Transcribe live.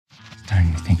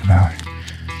when you think about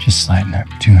just sliding up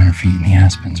 200 feet in the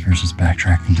aspens versus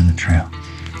backtracking to the trail.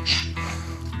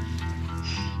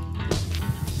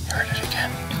 Heard it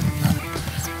again.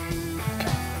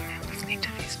 Okay. Listening to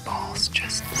these balls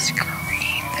just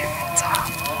scream their heads off.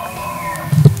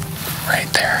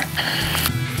 Right there.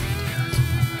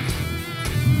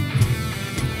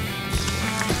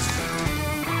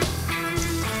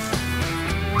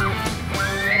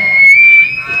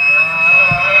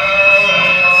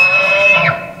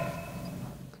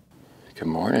 Good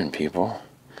morning, people.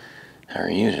 How are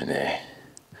you today?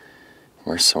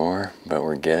 We're sore, but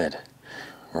we're good.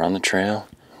 We're on the trail.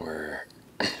 We're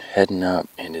heading up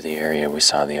into the area we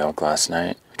saw the elk last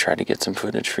night. We tried to get some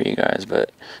footage for you guys,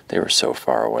 but they were so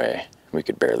far away. We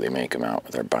could barely make them out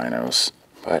with our binos.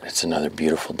 But it's another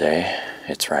beautiful day.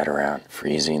 It's right around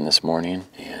freezing this morning,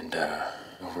 and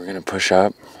we're gonna push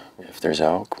up. If there's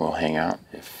elk, we'll hang out.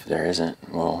 If there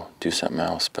isn't, we'll do something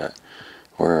else. But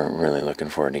we're really looking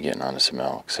forward to getting onto some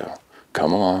elk, so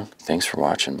come along. Thanks for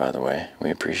watching, by the way. We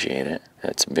appreciate it.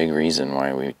 That's a big reason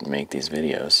why we make these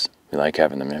videos. We like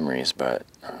having the memories, but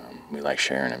we like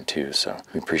sharing them too, so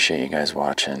we appreciate you guys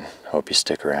watching. Hope you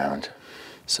stick around.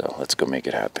 So let's go make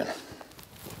it happen.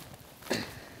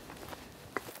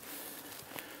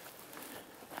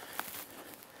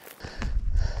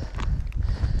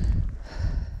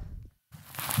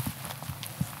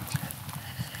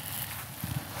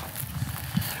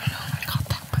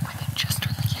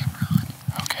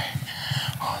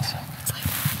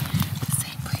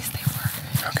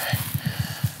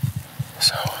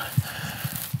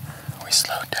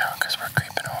 Slowed down because we're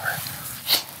creeping over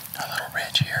a little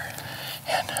ridge here,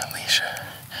 and Alicia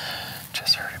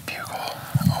just heard a bugle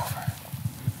over.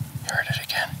 You heard it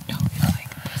again? No, it's like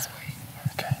this way.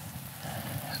 Okay.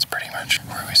 That's pretty much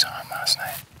where we saw him last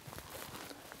night.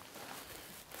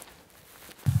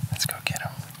 Let's go get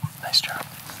him. Nice job.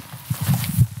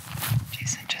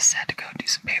 Jason just had to go do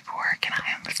some paperwork, and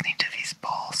I am listening to these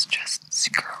bulls just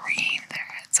scream their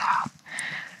heads off.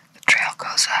 The trail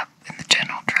goes up in the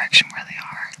general direction where they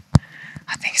are.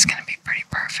 I think it's going to be pretty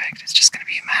perfect. It's just going to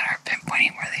be a matter of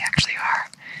pinpointing where they actually are.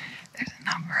 There's a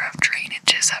number of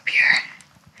drainages up here.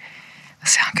 The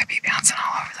sound could be bouncing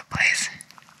all over the place.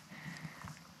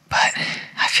 But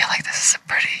I feel like this is a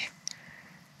pretty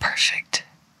perfect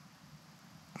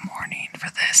morning for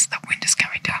this. The wind is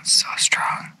coming down so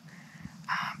strong.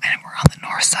 And we're on the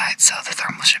north side, so the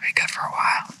thermal should be good for a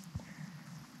while.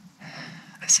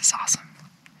 This is awesome.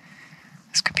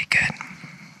 This could be good.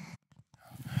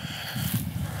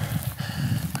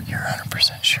 But you're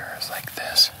 100% sure it's like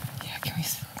this? Yeah, can we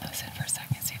listen for a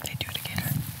second, see if they do it again?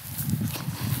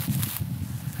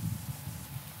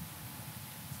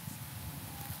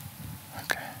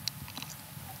 Okay.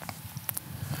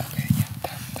 Okay,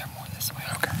 yeah, they're more this way.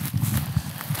 Okay.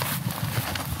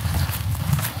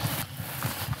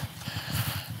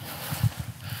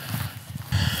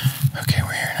 Okay,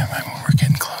 we're hearing them. We're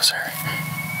getting closer.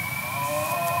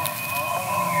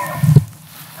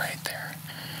 Right there.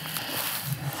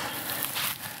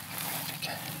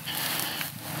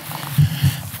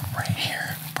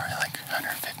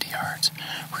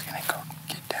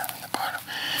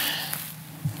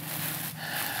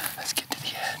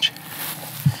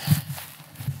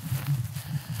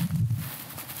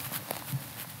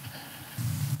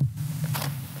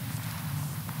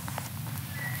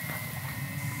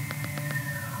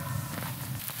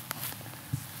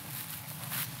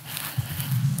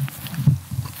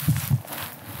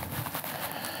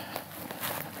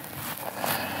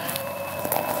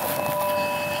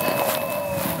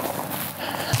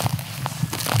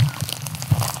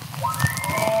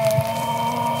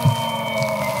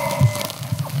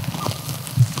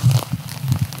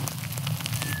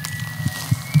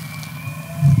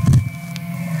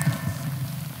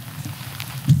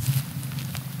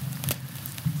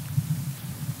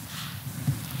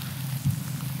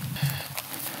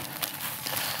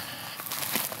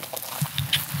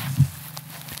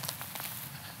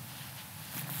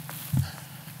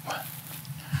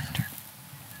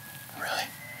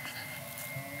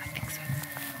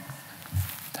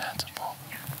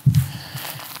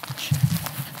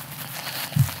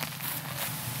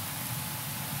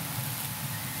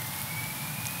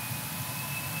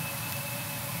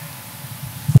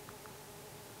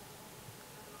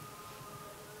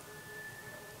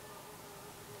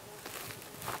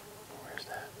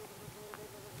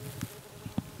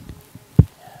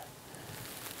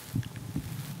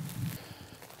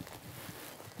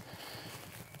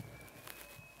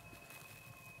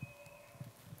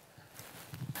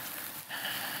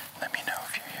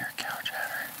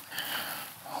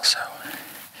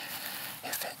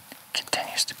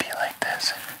 like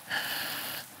this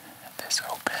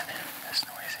open, this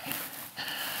noisy,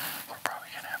 we're probably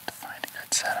going to have to find a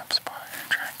good setup spot and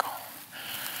try and call him.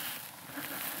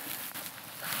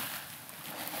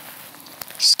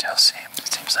 Still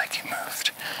seems like he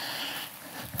moved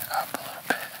up a little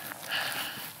bit.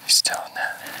 He's still in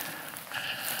that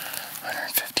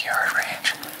 150-yard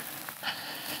range.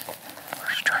 We're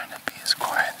just trying to be as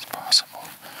quiet as possible.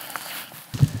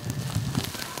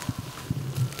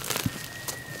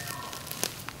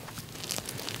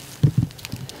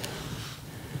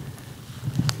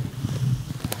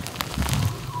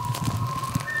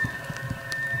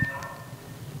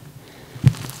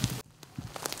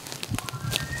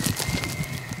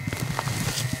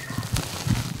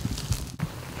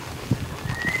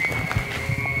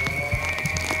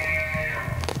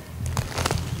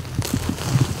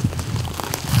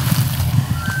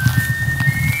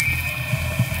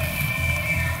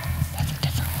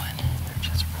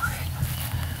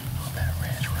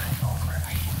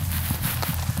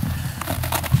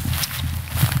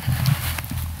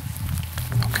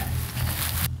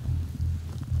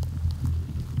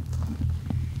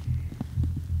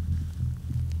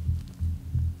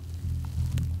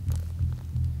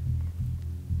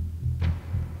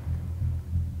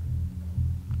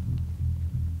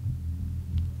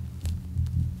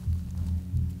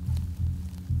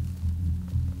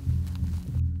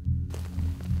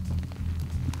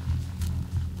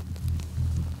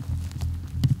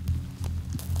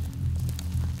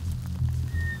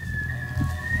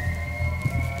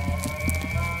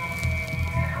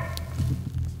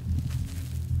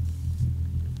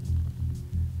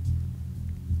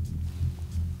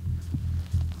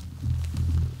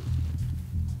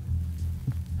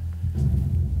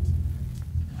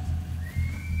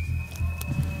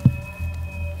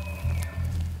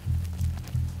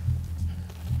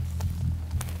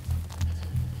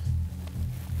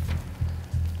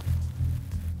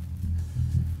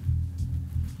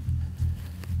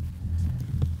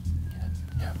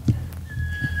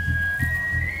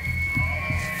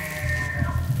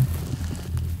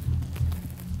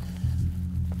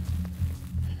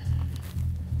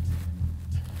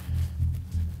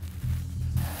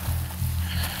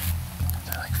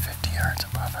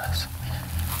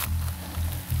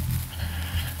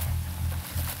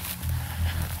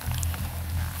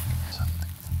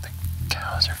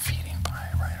 Are feeding by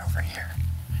right over here.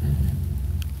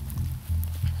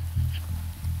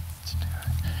 Let's do it.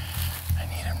 I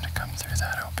need him to come through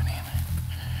that opening.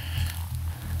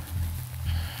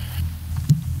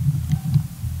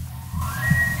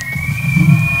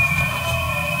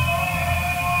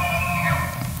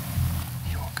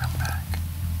 He will come back.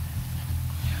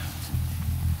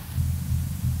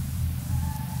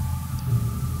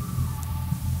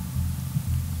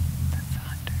 That's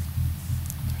Hunter.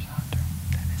 There's Hunter.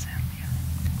 That is him, yeah.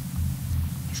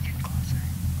 He's getting closer.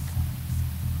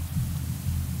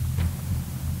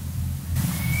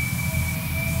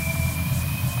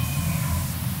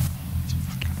 He's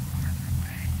fucking farther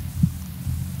away.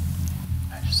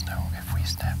 I just know if we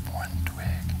snap one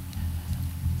twig,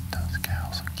 those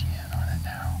cows will key in on it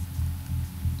now.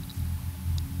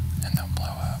 And they'll blow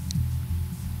up.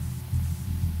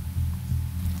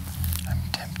 I'm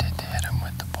tempted to hit him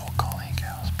with the bull calling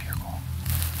cow's bugle.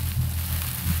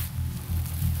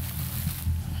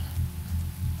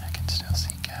 I can still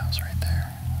see cows right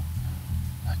there,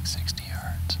 like 60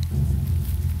 yards.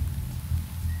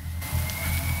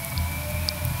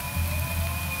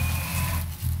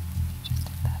 Just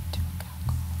did that to a cow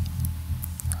call.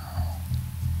 Oh.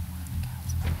 One of the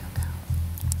cows, a real cow.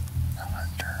 A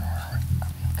hunter or a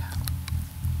real cow.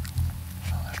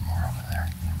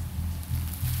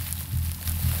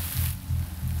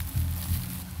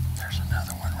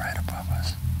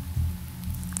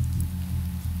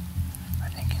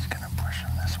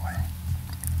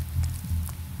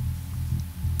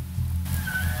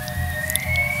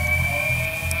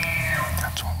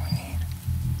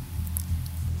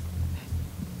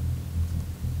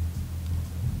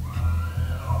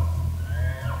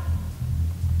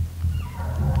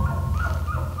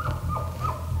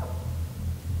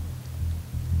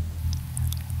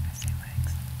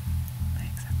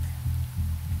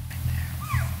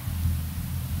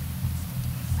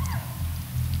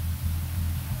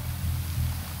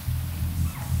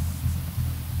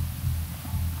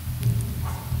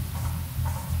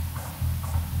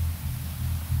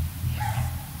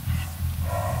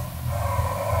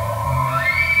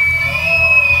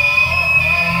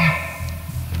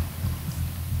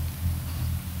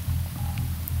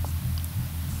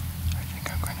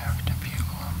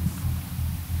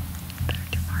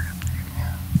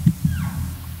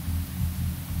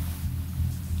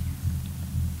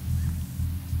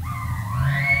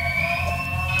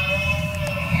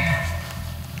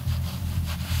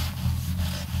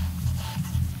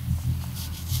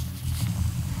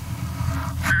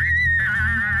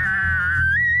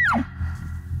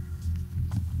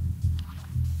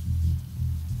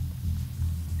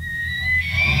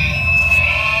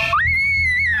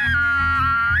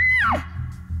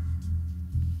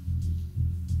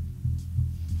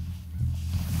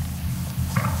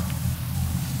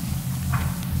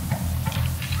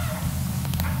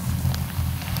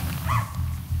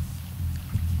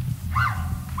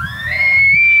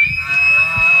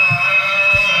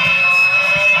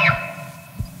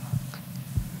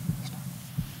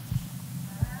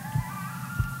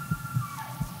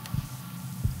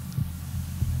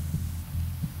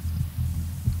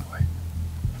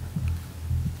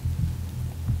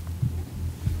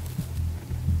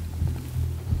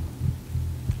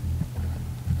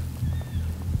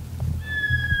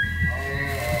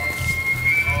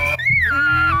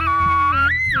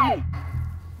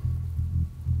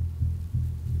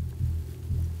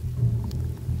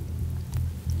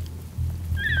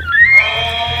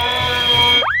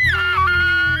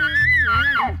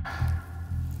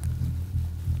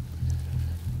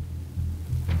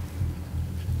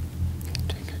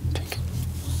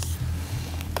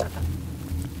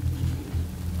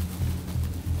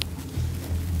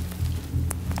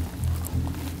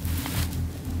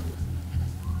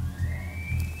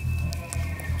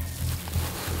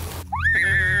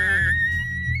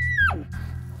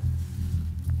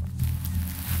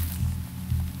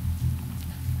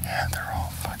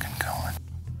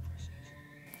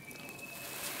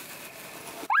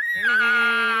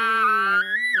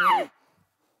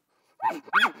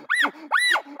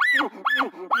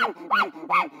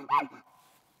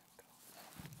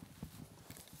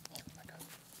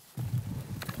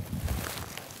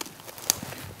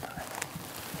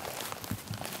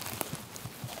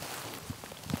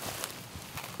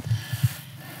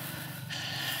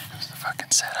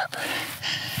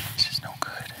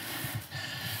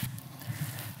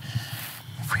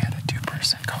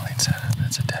 constant calling setup.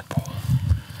 That's a dead bull.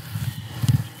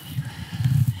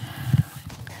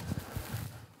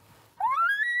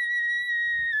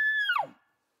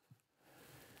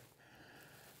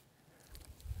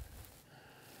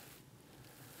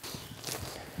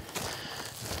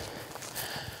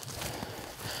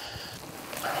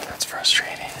 Oh, that's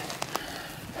frustrating.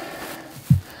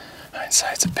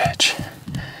 Hindsight's a bitch.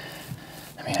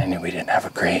 I mean, I knew we didn't have a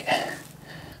great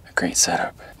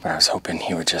setup, but I was hoping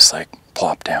he would just like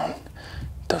plop down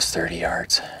those 30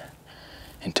 yards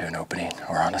into an opening.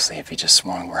 Or honestly, if he just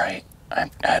swung right, I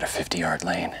had a 50-yard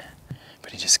lane,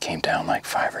 but he just came down like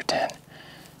 5 or 10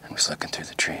 and was looking through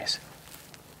the trees.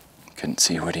 Couldn't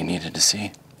see what he needed to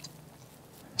see.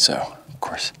 So, of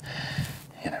course,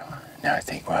 now I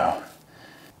think, wow,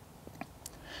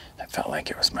 I felt like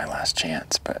it was my last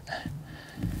chance, but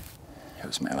it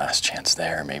was my last chance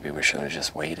there. Maybe we should have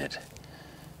just waited.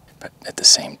 But at the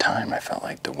same time, I felt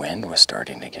like the wind was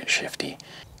starting to get shifty.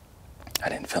 I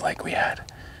didn't feel like we had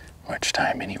much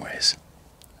time anyways.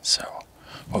 So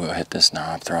we'll go hit this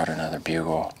knob, throw out another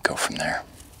bugle, go from there.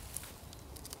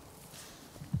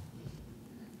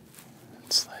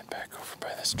 Let's slide back over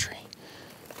by this tree.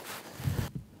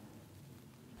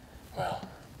 Well,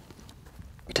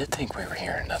 we did think we were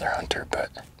hearing another hunter,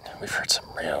 but we've heard some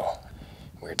real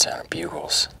weird sounding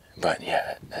bugles. But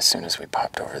yeah, as soon as we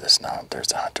popped over this knob,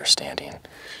 there's a hunter standing,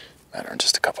 I don't know,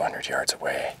 just a couple 100 yards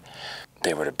away.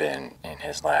 They would have been in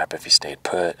his lap if he stayed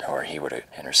put, or he would have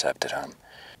intercepted him.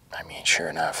 I mean, sure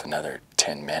enough, another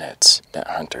 10 minutes, that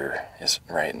hunter is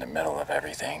right in the middle of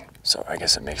everything. So I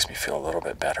guess it makes me feel a little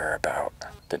bit better about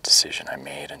the decision I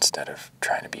made instead of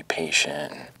trying to be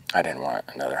patient. I didn't want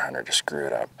another hunter to screw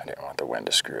it up. I didn't want the wind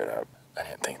to screw it up. I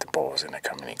didn't think the bull was going to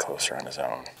come any closer on his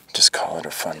own. Just call it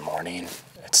a fun morning.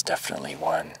 It's definitely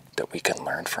one that we can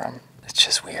learn from. It's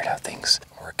just weird how things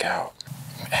work out.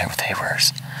 And they were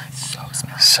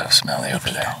so smelly over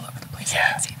there. All over the place. Yeah.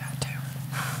 I can see that too.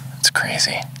 It's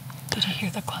crazy. Did you hear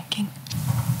the clunking?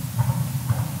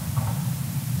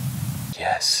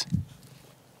 Yes.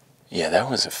 Yeah, that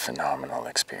was a phenomenal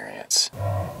experience.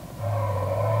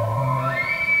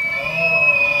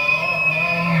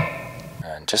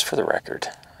 And just for the record,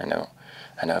 I know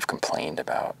I've complained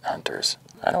about hunters.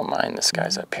 I don't mind this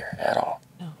guy's up here at all.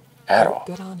 No. At all.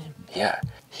 Good on him. Yeah.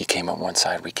 He came up one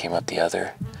side, we came up the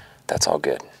other. That's all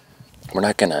good. We're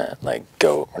not gonna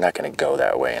go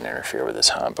that way and interfere with his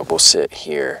hunt, but we'll sit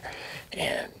here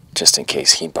and just in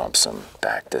case he bumps him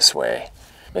back this way.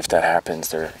 If that happens,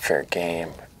 they're fair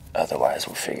game. Otherwise,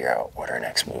 we'll figure out what our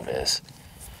next move is.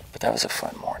 But that was a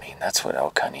fun morning. That's what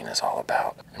elk hunting is all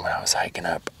about. And when I was hiking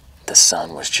up, the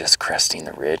sun was just cresting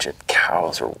the ridge and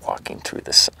cows were walking through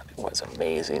the sun. It was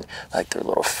amazing. Like their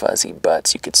little fuzzy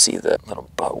butts. You could see the little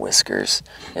butt whiskers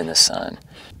in the sun.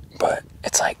 But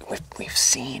it's like we've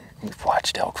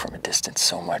watched elk from a distance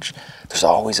so much. There's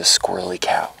always a squirrely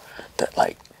cow that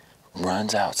like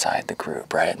runs outside the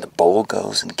group, right? And the bull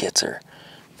goes and gets her.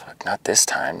 Fuck, not this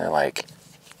time. They're like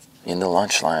in the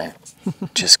lunch line,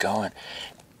 just going.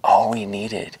 All we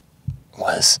needed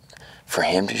was for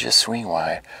him to just swing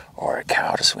wide or a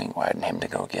cow to swing wide and him to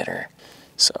go get her.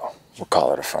 So we'll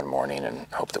call it a fun morning and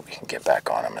hope that we can get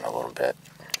back on him in a little bit.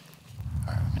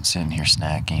 I've been sitting here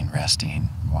snacking, resting,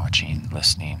 watching,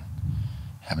 listening.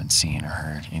 Haven't seen or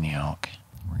heard any elk.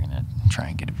 We're gonna try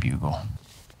and get a bugle.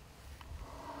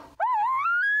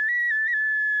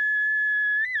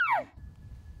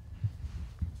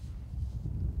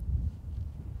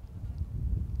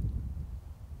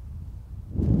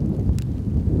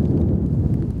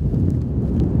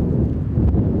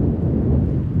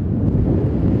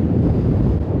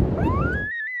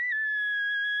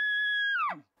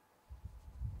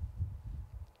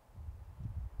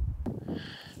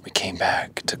 We came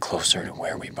back to closer to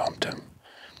where we bumped him,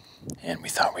 and we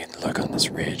thought we'd look on this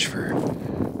ridge for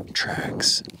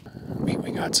tracks. We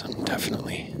got some,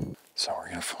 definitely. So we're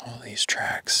gonna follow these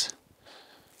tracks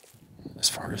as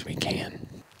far as we can.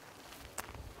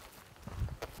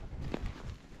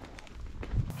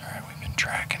 Alright, we've been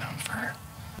tracking them for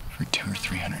 200 or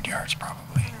 300 yards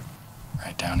probably.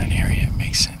 Right down an area it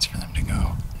makes sense for them to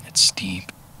go. It's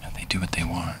steep, and they do what they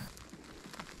want.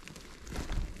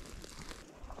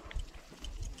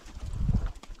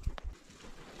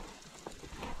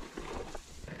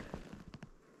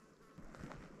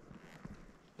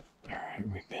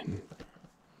 We've been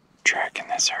tracking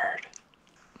this herd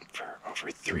for over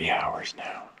 3 hours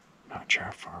now. Not sure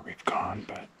how far we've gone,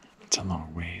 but it's a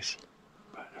long ways.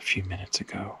 But a few minutes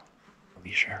ago,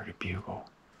 Alicia heard a bugle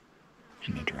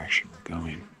in the direction we're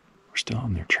going. We're still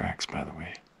on their tracks, by the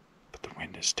way, but the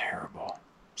wind is terrible.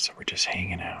 So we're just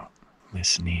hanging out,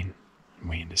 listening, I'm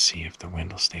waiting to see if the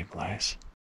wind will stabilize.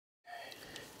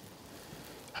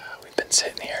 We've been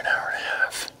sitting here an hour and a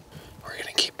half. We're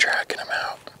gonna keep tracking them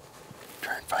out.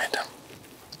 Try and find them.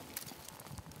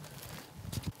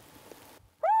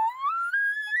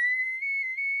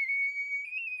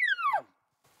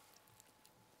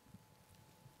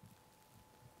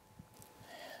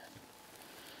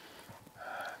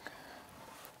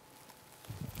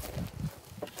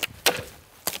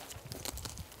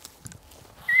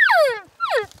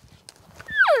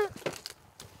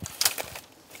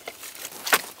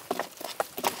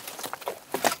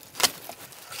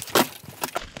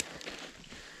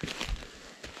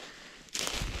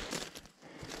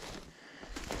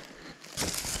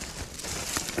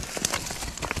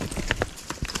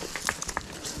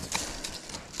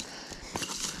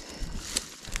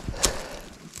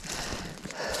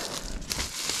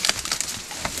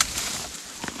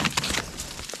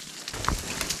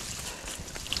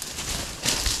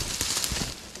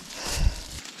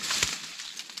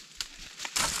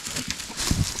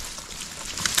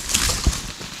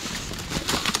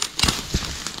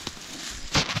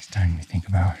 Time to think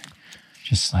about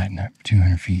just sliding up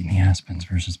 200 feet in the aspens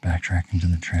versus backtracking to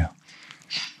the trail.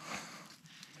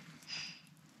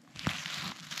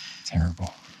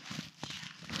 Terrible.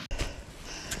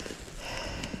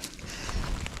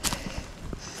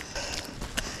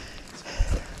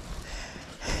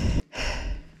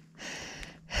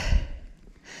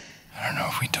 I don't know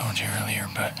if we told you earlier,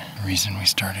 but the reason we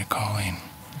started calling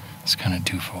is kind of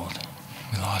twofold.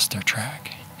 We lost our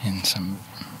track in some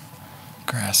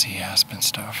grassy aspen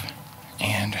stuff,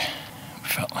 and we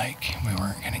felt like we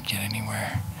weren't going to get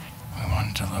anywhere. We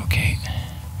wanted to locate,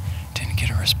 didn't get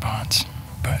a response,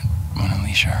 but when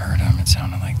Alicia heard them, it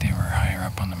sounded like they were higher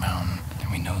up on the mountain. And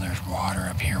we know there's water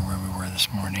up here where we were this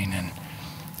morning, and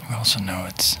we also know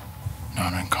it's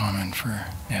not uncommon for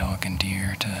elk and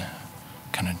deer to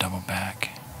kind of double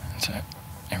back. And so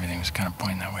everything was kind of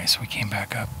pointing that way, so we came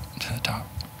back up to the top.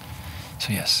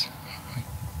 So yes, we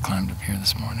climbed up here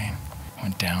this morning.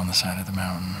 Went down the side of the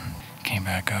mountain, came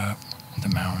back up the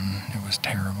mountain. It was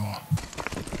terrible.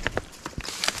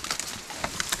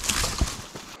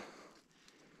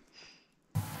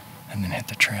 And then hit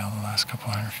the trail the last couple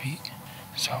hundred feet.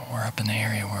 So we're up in the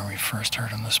area where we first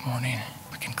heard them this morning.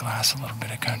 We can glass a little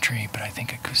bit of country, but I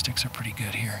think acoustics are pretty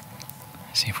good here.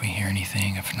 See if we hear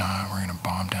anything. If not, we're gonna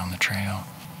bomb down the trail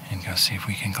and go see if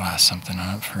we can glass something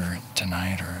up for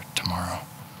tonight or tomorrow.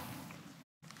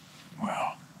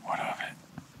 Well, what of it?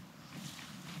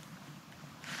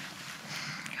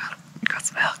 Got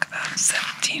some elk about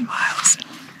 17 miles and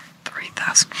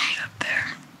 3,000 feet up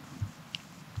there.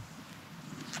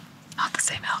 Not the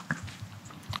same elk.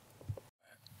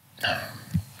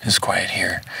 It's quiet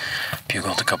here.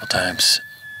 Bugled a couple times.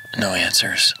 No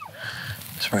answers.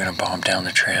 So we're gonna bomb down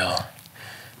the trail.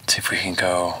 See if we can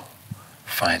go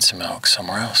find some elk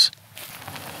somewhere else.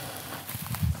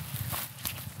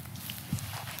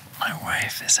 My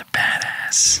wife is a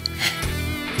badass.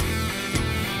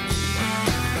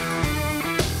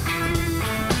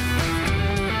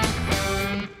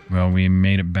 Well, we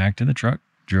made it back to the truck,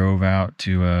 drove out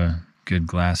to a good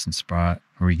glassing spot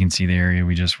where we can see the area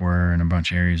we just were and a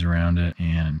bunch of areas around it.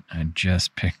 And I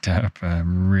just picked up a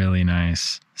really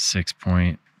nice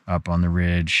 6-point up on the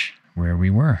ridge where we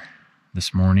were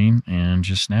this morning and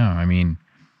just now. I mean,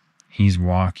 he's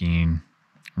walking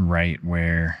right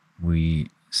where we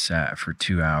sat for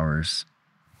 2 hours.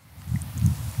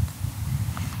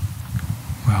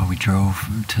 Well, we drove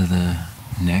to the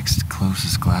next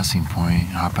closest glassing point,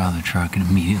 hop out of the truck, and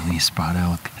immediately spot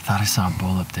elk. I thought I saw a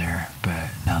bull up there,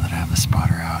 but now that I have the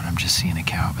spotter out, I'm just seeing a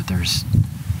cow. But there's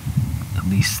at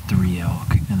least 3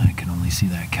 elk, and I can only see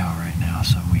that cow right now,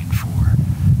 so I'm waiting for